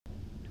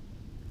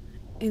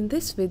In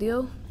this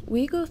video,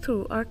 we go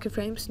through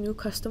ArchiFrame's new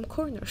Custom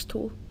Corners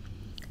tool.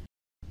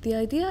 The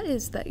idea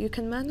is that you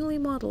can manually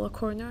model a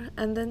corner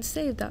and then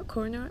save that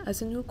corner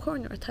as a new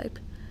corner type.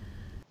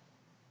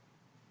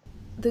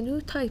 The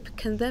new type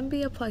can then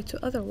be applied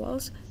to other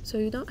walls, so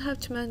you don't have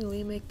to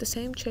manually make the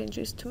same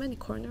changes to many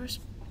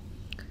corners.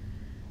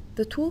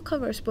 The tool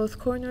covers both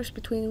corners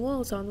between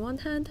walls on one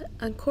hand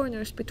and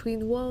corners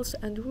between walls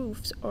and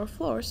roofs or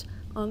floors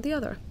on the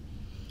other.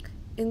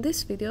 In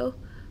this video,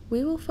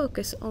 we will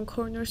focus on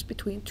corners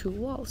between two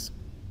walls.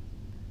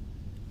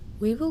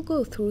 We will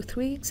go through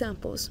 3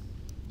 examples.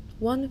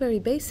 One very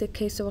basic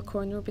case of a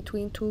corner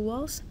between two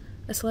walls,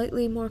 a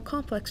slightly more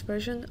complex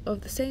version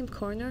of the same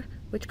corner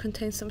which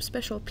contains some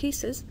special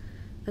pieces,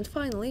 and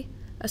finally,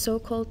 a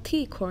so-called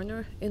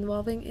T-corner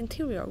involving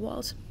interior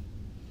walls.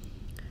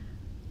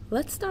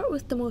 Let's start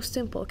with the most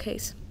simple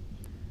case.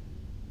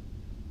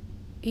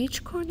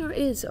 Each corner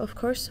is, of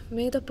course,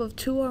 made up of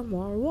 2 or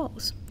more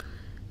walls.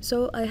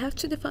 So I have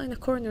to define a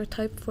corner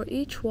type for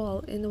each wall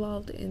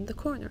involved in the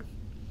corner.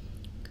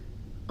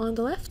 On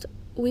the left,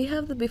 we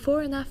have the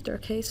before and after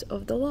case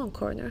of the long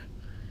corner.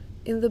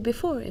 In the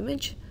before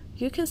image,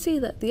 you can see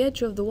that the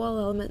edge of the wall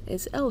element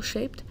is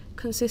L-shaped,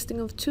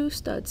 consisting of 2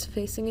 studs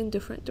facing in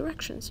different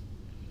directions.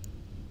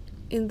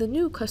 In the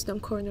new custom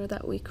corner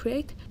that we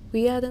create,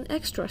 we add an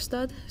extra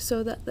stud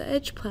so that the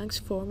edge planks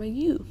form a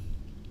U.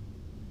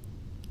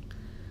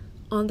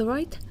 On the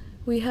right,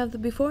 we have the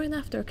before and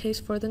after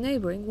case for the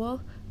neighboring wall,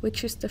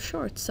 which is the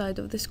short side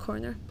of this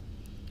corner.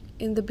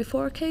 In the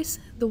before case,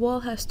 the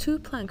wall has 2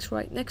 planks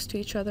right next to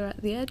each other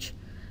at the edge,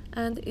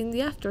 and in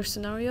the after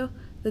scenario,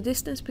 the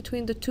distance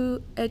between the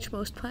 2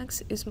 edgemost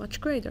planks is much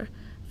greater,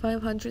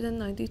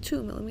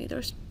 592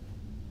 millimeters.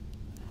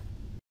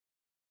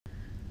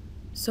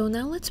 So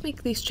now let's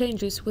make these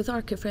changes with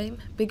ArchiFrame,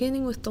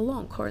 beginning with the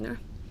long corner.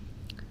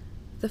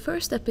 The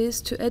first step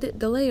is to edit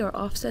the layer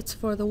offsets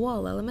for the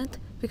wall element,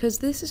 because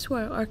this is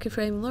where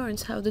ArchiFrame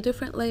learns how the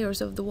different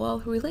layers of the wall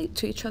relate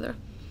to each other.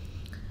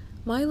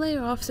 My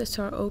layer offsets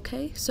are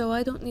okay, so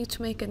I don't need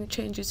to make any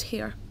changes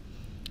here.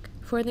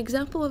 For an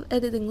example of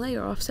editing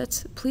layer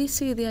offsets, please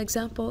see the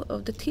example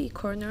of the T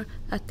corner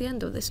at the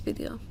end of this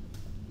video.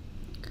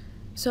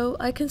 So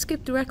I can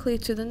skip directly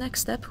to the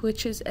next step,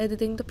 which is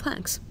editing the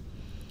planks.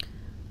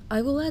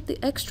 I will add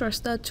the extra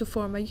stud to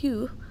form a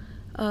U,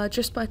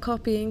 just by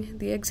copying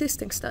the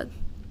existing stud.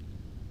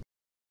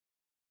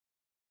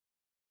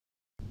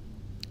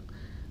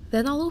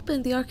 Then I'll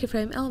open the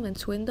ArchiFrame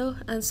Elements window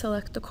and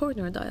select the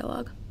Corner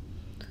dialog.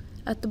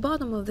 At the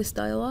bottom of this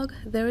dialog,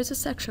 there is a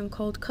section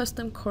called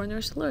Custom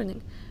Corners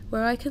Learning,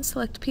 where I can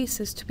select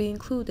pieces to be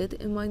included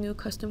in my new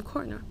custom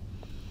corner.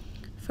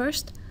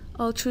 First,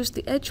 I'll choose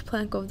the edge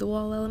plank of the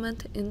wall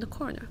element in the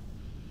corner.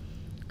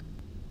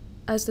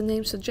 As the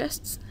name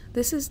suggests,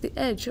 this is the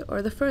edge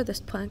or the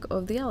furthest plank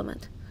of the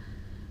element.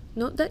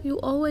 Note that you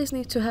always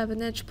need to have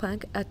an edge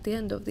plank at the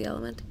end of the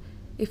element.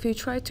 If you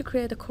try to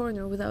create a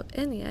corner without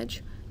any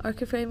edge,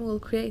 ArchiFrame will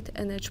create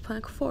an edge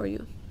plank for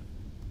you.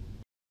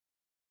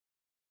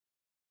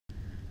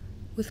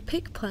 With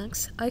pick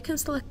planks, I can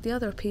select the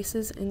other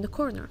pieces in the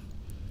corner.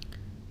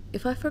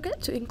 If I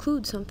forget to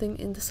include something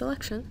in the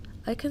selection,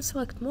 I can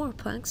select more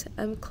planks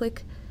and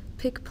click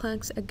Pick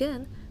Planks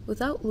again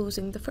without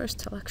losing the first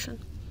selection.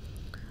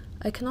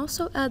 I can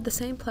also add the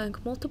same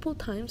plank multiple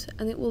times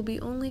and it will be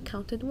only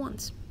counted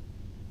once.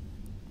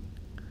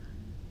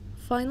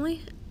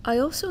 Finally, I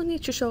also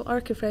need to show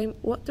ArchiFrame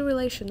what the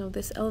relation of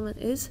this element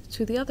is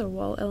to the other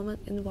wall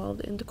element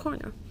involved in the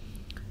corner.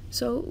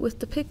 So with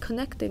the Pick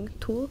Connecting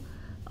tool,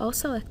 I'll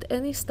select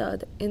any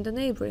stud in the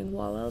neighboring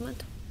wall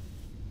element.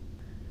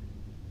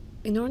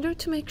 In order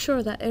to make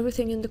sure that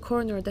everything in the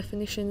corner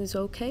definition is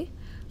okay,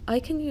 I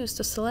can use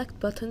the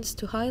select buttons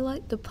to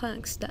highlight the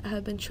planks that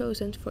have been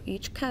chosen for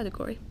each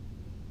category.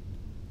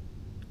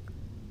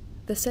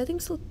 The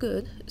settings look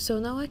good, so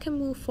now I can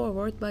move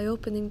forward by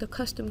opening the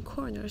Custom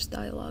Corners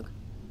dialog.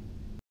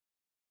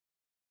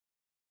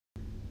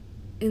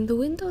 In the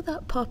window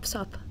that pops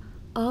up,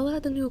 I'll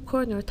add a new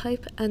corner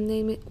type and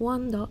name it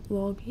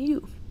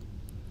 1.logu.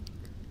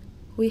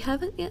 We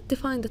haven't yet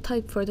defined the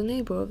type for the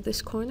neighbor of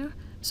this corner,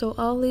 so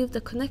I'll leave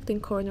the Connecting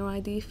Corner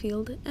ID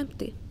field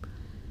empty.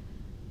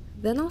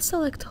 Then I'll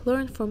select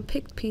Learn from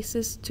Picked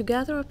Pieces to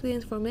gather up the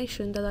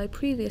information that I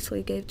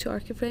previously gave to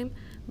ArchiFrame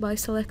by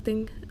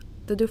selecting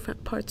the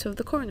different parts of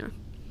the corner.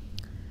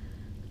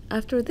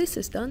 After this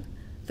is done,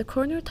 the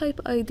Corner Type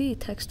ID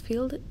text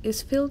field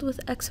is filled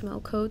with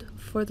XML code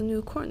for the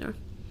new corner.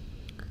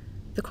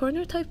 The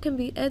corner type can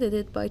be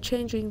edited by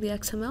changing the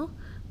XML,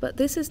 but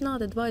this is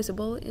not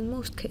advisable in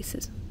most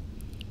cases.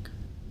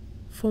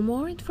 For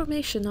more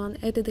information on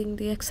editing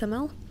the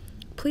XML,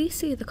 please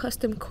see the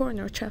Custom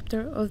Corner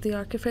chapter of the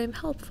ArchiFrame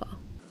help file.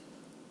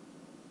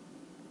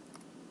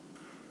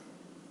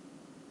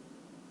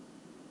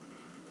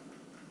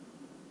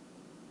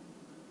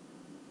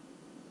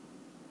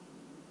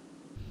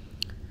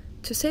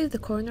 To save the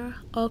corner,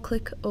 I'll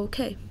click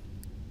OK.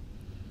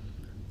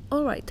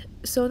 Alright,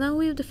 so now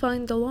we've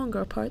defined the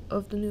longer part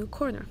of the new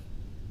corner.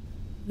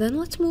 Then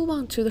let's move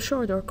on to the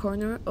shorter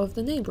corner of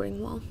the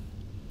neighboring wall.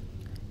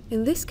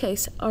 In this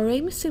case, our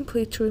aim is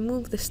simply to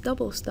remove this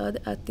double stud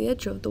at the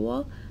edge of the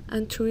wall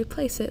and to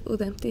replace it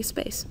with empty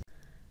space.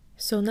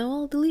 So now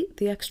I'll delete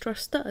the extra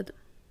stud.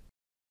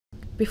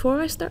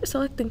 Before I start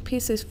selecting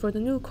pieces for the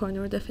new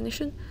corner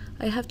definition,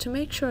 I have to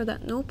make sure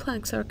that no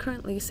planks are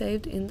currently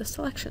saved in the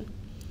selection.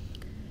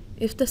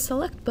 If the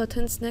select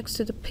buttons next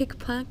to the pick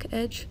plank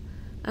edge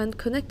and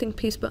connecting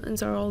piece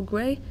buttons are all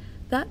gray,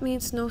 that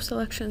means no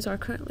selections are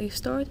currently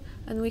stored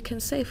and we can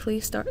safely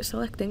start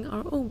selecting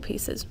our own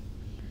pieces.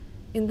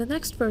 In the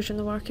next version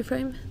of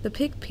ArchiFrame, the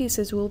picked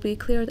pieces will be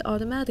cleared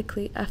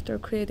automatically after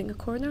creating a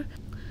corner,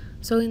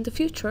 so in the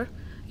future,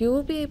 you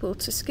will be able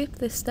to skip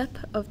this step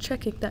of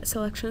checking that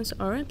selections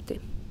are empty.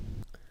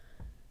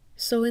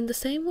 So in the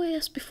same way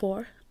as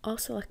before, I'll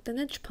select an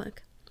edge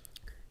plank.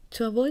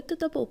 To avoid the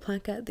double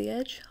plank at the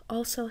edge,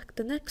 I'll select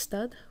the next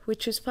stud,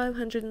 which is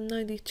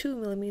 592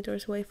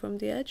 mm away from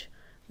the edge,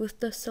 with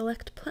the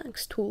Select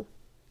Planks tool.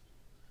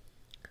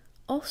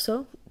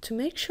 Also, to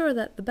make sure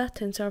that the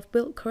battens are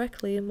built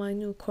correctly in my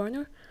new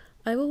corner,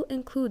 I will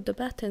include the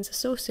battens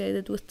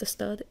associated with the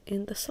stud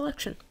in the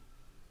selection.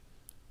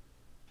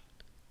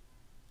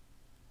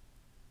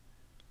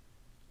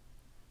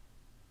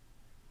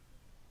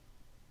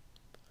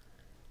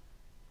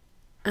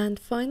 And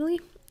finally,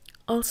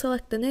 I'll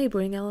select the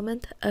neighboring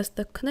element as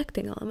the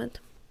connecting element.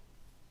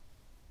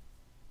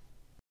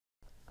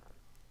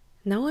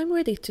 Now I'm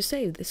ready to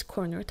save this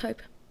corner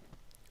type.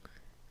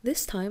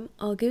 This time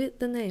I'll give it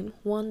the name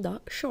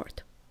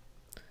 1.short.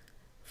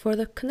 For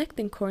the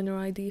connecting corner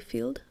ID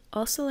field,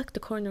 I'll select the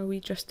corner we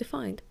just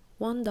defined,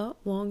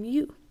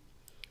 1.longu.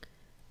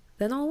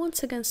 Then I'll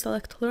once again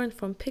select Learn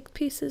from Picked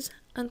Pieces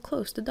and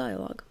close the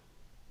dialog.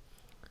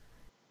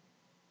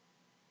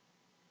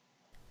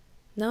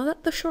 Now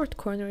that the short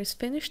corner is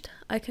finished,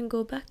 I can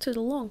go back to the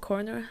long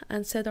corner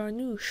and set our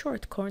new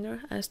short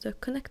corner as the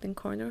connecting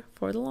corner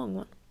for the long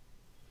one.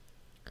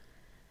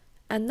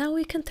 And now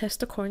we can test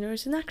the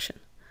corners in action.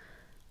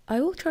 I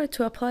will try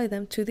to apply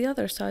them to the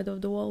other side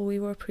of the wall we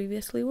were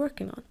previously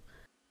working on.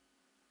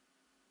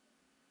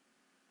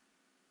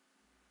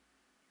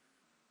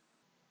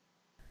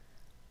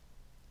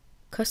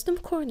 Custom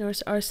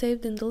corners are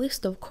saved in the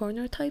list of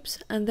corner types,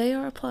 and they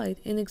are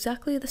applied in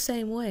exactly the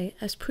same way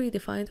as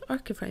predefined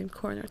ArchiFrame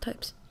corner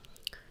types.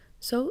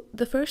 So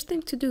the first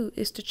thing to do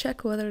is to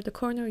check whether the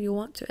corner you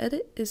want to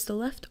edit is the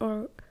left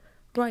or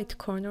right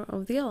corner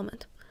of the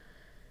element.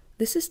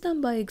 This is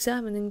done by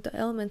examining the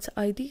element's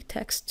ID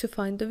text to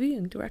find the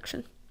viewing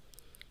direction.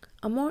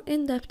 A more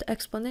in-depth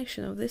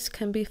explanation of this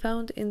can be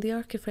found in the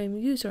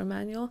ArchiFrame user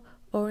manual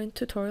or in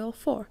tutorial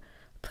 4,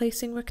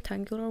 placing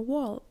rectangular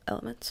wall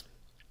elements.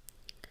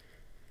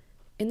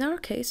 In our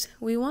case,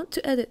 we want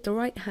to edit the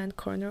right-hand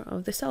corner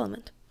of this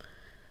element.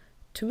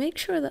 To make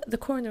sure that the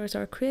corners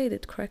are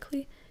created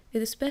correctly,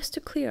 it is best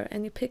to clear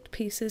any picked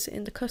pieces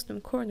in the custom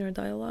corner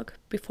dialog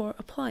before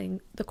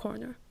applying the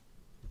corner.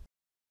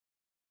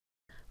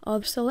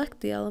 I'll select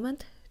the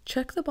element,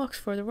 check the box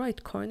for the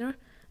right corner,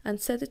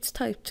 and set its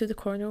type to the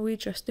corner we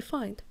just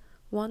defined,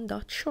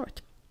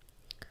 1.short.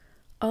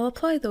 I'll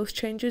apply those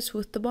changes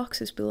with the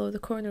boxes below the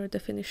corner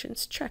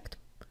definitions checked.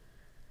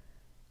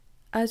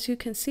 As you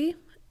can see,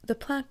 the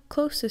plank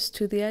closest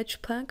to the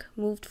edge plank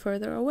moved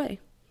further away.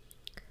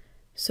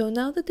 So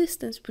now the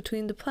distance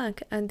between the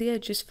plank and the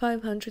edge is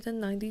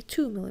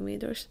 592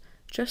 mm,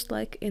 just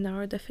like in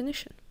our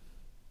definition.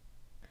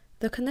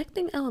 The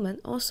connecting element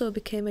also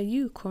became a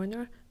U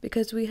corner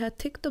because we had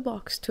ticked the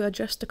box to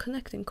adjust the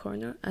connecting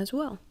corner as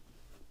well.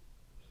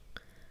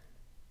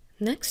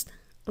 Next,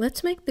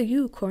 let's make the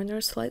U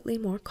corner slightly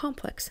more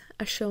complex,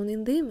 as shown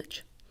in the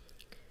image.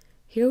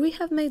 Here we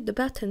have made the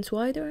battens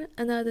wider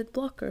and added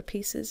blocker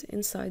pieces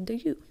inside the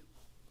U.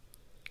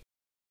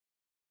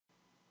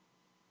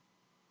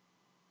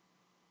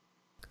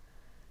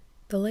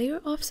 The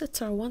layer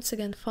offsets are once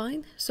again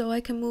fine, so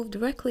I can move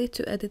directly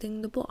to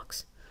editing the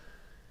blocks.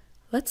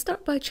 Let's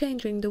start by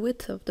changing the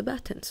width of the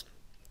battens.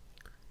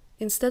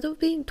 Instead of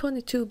being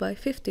 22 by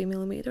 50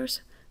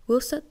 mm,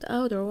 we'll set the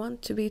outer one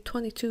to be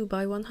 22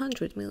 by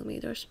 100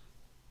 mm.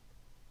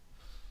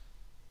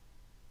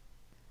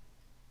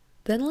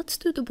 Then let's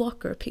do the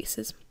blocker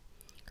pieces.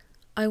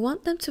 I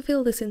want them to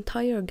fill this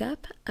entire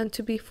gap and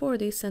to be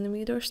 40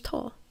 cm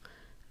tall.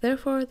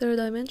 Therefore, their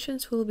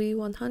dimensions will be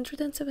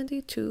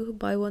 172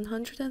 by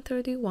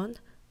 131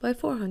 by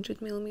 400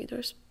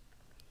 mm.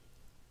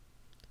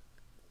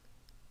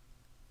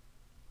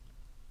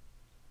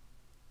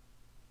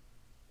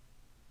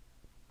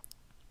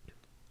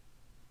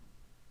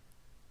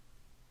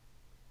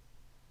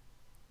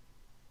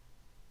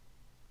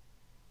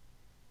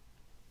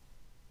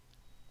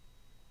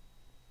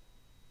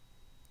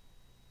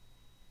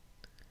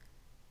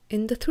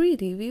 In the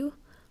 3D view,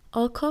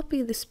 I'll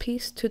copy this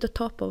piece to the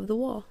top of the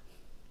wall.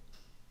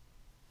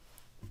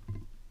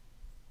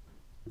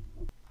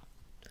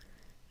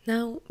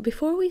 Now,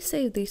 before we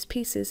save these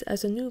pieces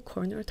as a new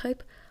corner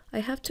type,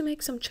 I have to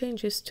make some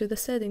changes to the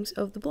settings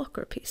of the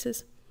blocker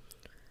pieces.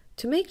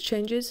 To make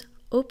changes,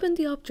 Open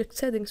the Object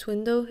Settings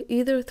window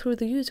either through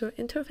the user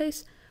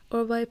interface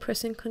or by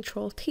pressing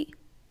Ctrl-T.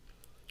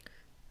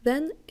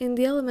 Then, in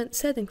the Element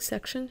Settings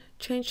section,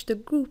 change the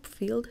Group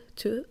field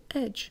to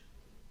Edge.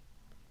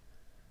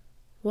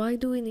 Why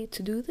do we need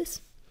to do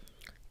this?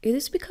 It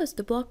is because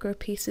the blocker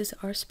pieces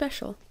are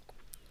special.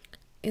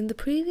 In the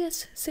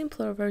previous,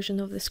 simpler version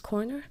of this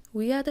corner,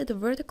 we added a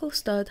vertical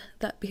stud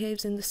that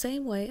behaves in the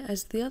same way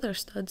as the other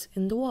studs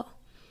in the wall.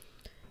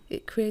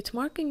 It creates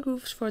marking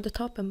grooves for the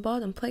top and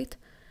bottom plate,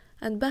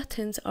 and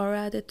battens are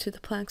added to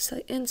the planks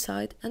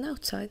inside and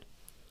outside.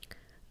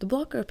 The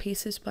blocker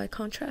pieces, by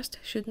contrast,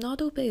 should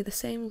not obey the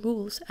same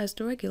rules as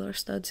the regular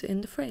studs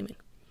in the framing.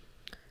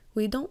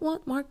 We don't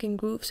want marking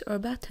grooves or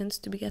battens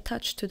to be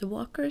attached to the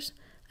blockers,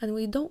 and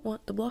we don't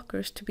want the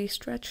blockers to be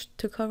stretched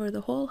to cover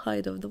the whole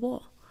height of the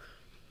wall.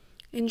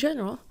 In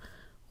general,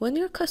 when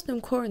your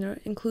custom corner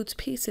includes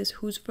pieces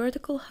whose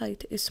vertical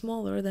height is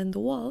smaller than the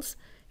walls,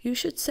 you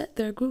should set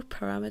their group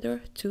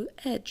parameter to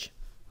Edge.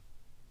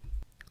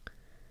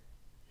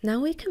 Now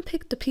we can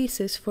pick the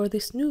pieces for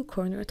this new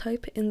corner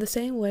type in the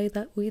same way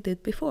that we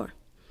did before.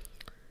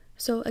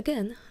 So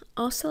again,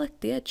 I'll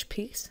select the Edge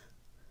piece,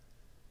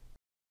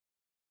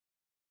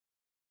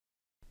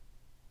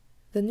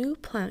 the new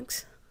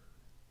planks,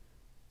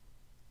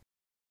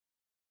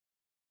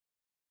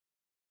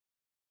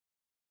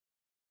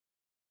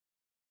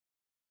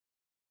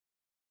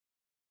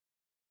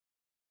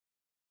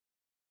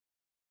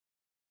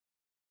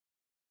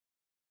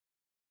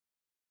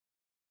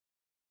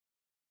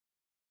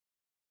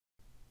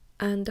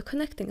 and the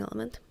connecting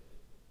element.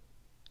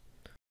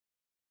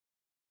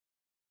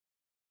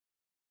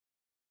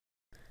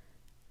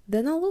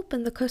 Then I'll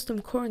open the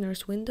Custom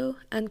Corners window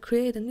and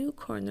create a new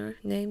corner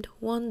named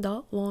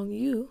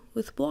 1.longu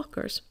with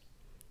blockers.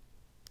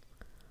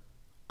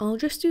 I'll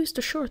just use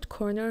the short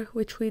corner,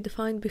 which we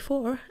defined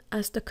before,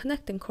 as the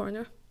connecting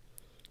corner.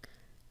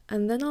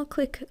 And then I'll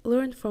click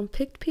Learn from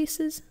Picked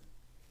Pieces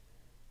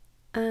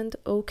and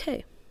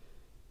OK.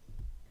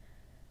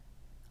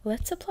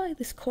 Let's apply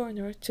this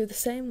corner to the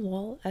same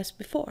wall as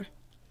before.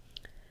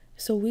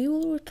 So we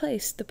will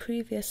replace the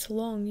previous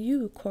long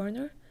U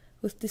corner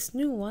with this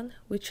new one,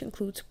 which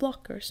includes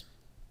blockers.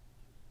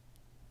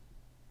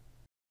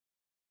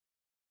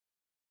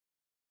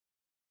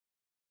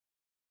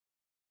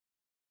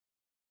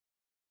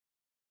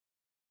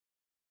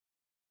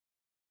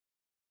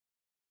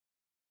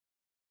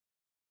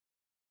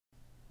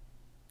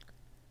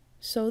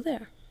 So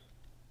there.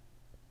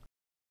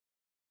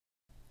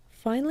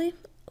 Finally,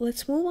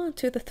 let's move on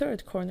to the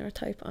third corner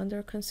type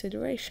under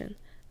consideration,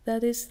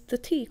 that is the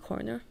T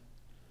corner.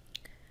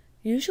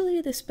 Usually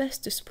it is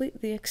best to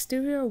split the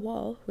exterior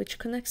wall, which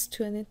connects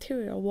to an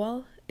interior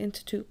wall,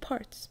 into two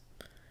parts.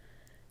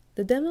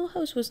 The demo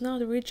house was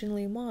not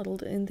originally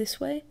modeled in this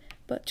way,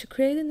 but to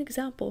create an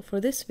example for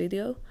this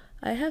video,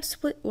 I have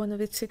split one of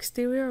its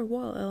exterior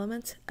wall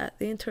elements at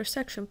the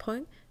intersection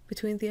point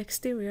between the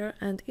exterior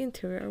and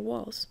interior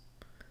walls.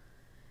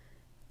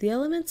 The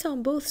elements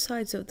on both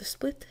sides of the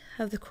split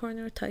have the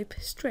corner type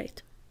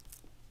straight.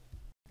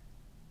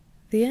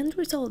 The end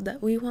result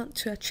that we want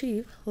to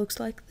achieve looks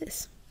like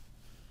this.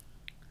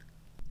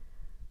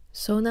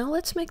 So now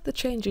let's make the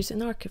changes in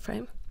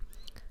ArchiFrame.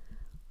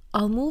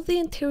 I'll move the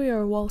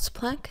interior wall's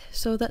plank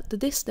so that the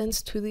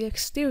distance to the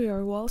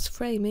exterior wall's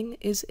framing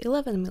is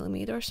 11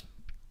 mm.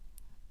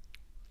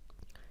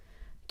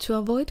 To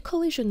avoid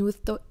collision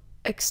with the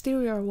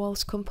exterior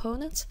wall's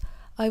components,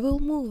 I will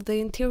move the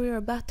interior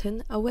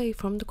batten away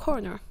from the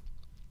corner.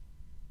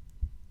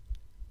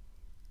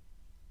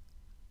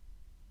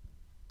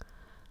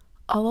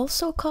 I'll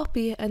also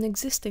copy an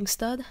existing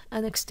stud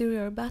and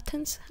exterior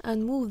battens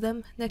and move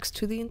them next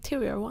to the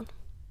interior one.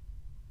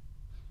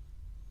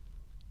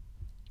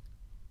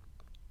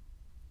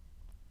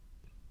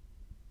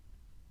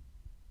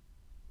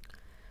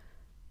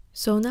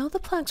 So now the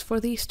planks for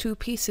these two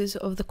pieces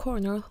of the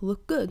corner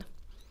look good.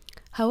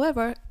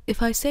 However,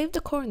 if I save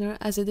the corner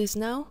as it is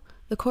now,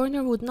 the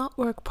corner would not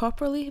work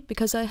properly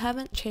because I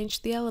haven't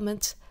changed the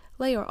element's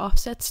layer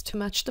offsets to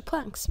match the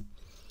planks.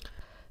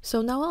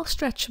 So now I'll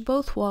stretch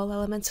both wall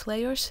elements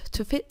layers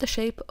to fit the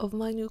shape of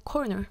my new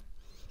corner.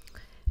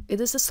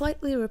 It is a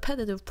slightly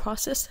repetitive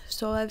process,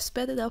 so I've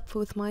sped it up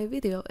with my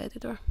video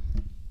editor.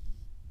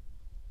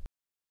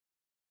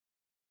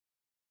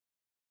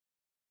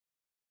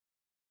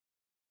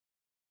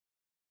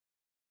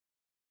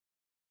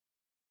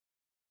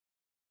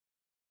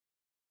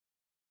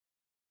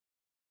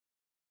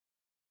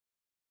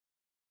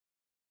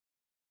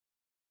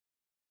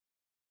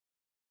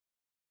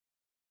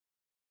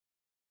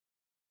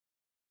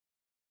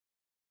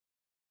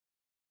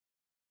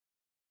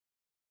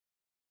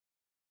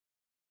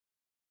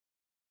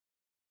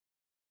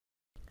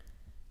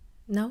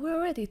 Now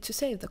we're ready to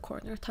save the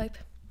corner type.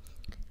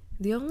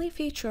 The only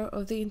feature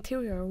of the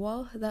interior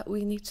wall that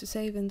we need to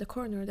save in the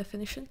corner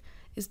definition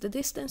is the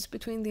distance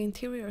between the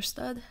interior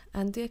stud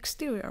and the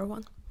exterior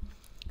one.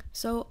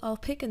 So I'll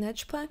pick an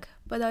edge plank,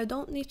 but I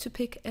don't need to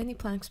pick any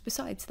planks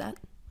besides that.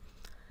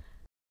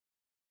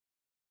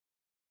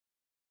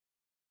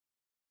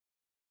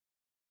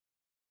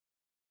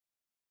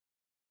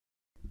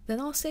 Then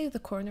I'll save the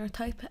corner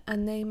type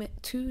and name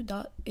it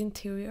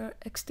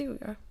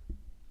 2.interior_exterior.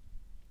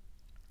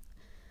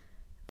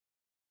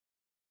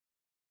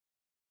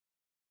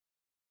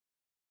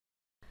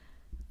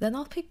 Then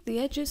I'll pick the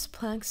edges,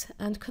 planks,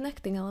 and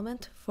connecting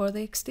element for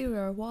the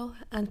exterior wall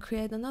and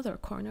create another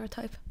corner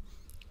type.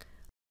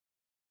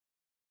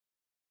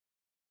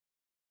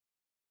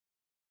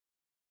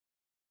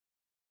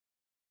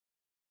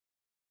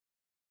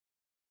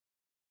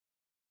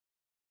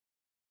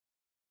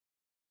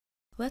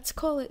 Let's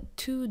call it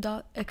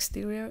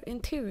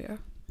 2.exterior_interior.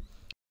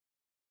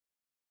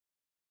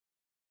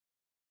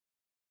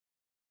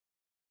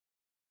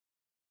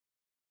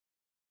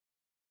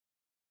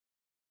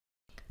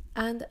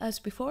 And as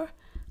before,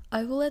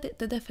 I will edit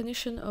the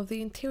definition of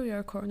the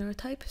interior corner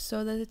type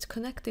so that its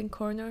connecting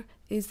corner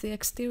is the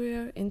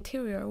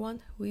exterior-interior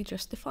one we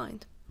just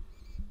defined.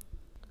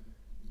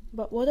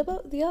 But what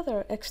about the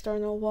other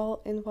external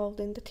wall involved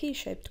in the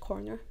T-shaped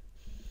corner?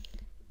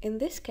 In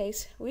this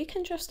case, we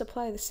can just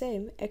apply the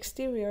same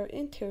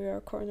exterior-interior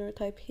corner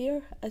type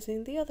here as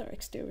in the other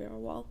exterior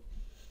wall.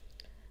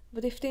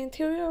 But if the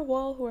interior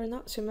wall were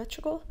not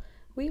symmetrical,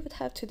 we would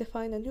have to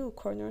define a new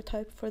corner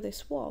type for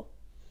this wall.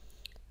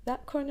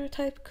 That corner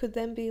type could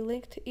then be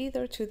linked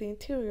either to the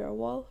interior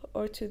wall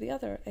or to the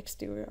other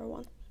exterior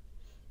one.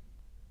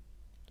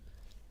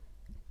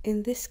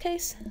 In this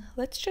case,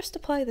 let's just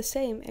apply the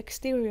same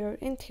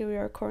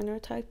exterior-interior corner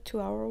type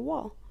to our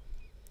wall.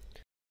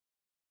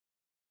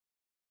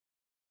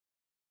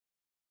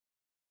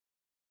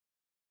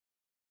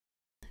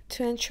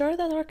 To ensure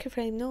that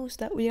ArchiFrame knows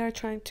that we are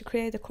trying to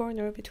create a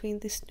corner between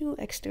this new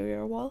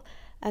exterior wall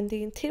and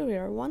the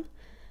interior one,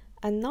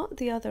 and not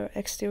the other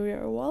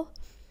exterior wall,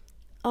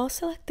 I'll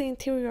select the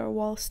interior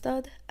wall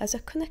stud as a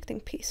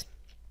connecting piece.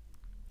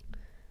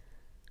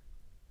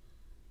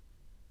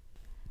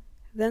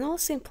 Then I'll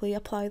simply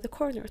apply the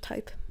corner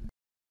type.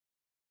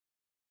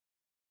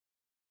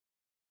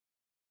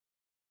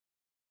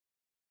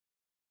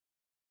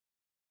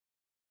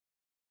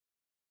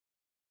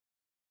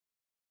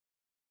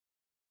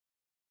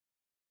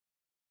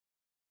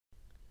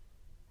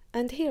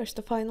 And here's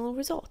the final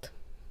result.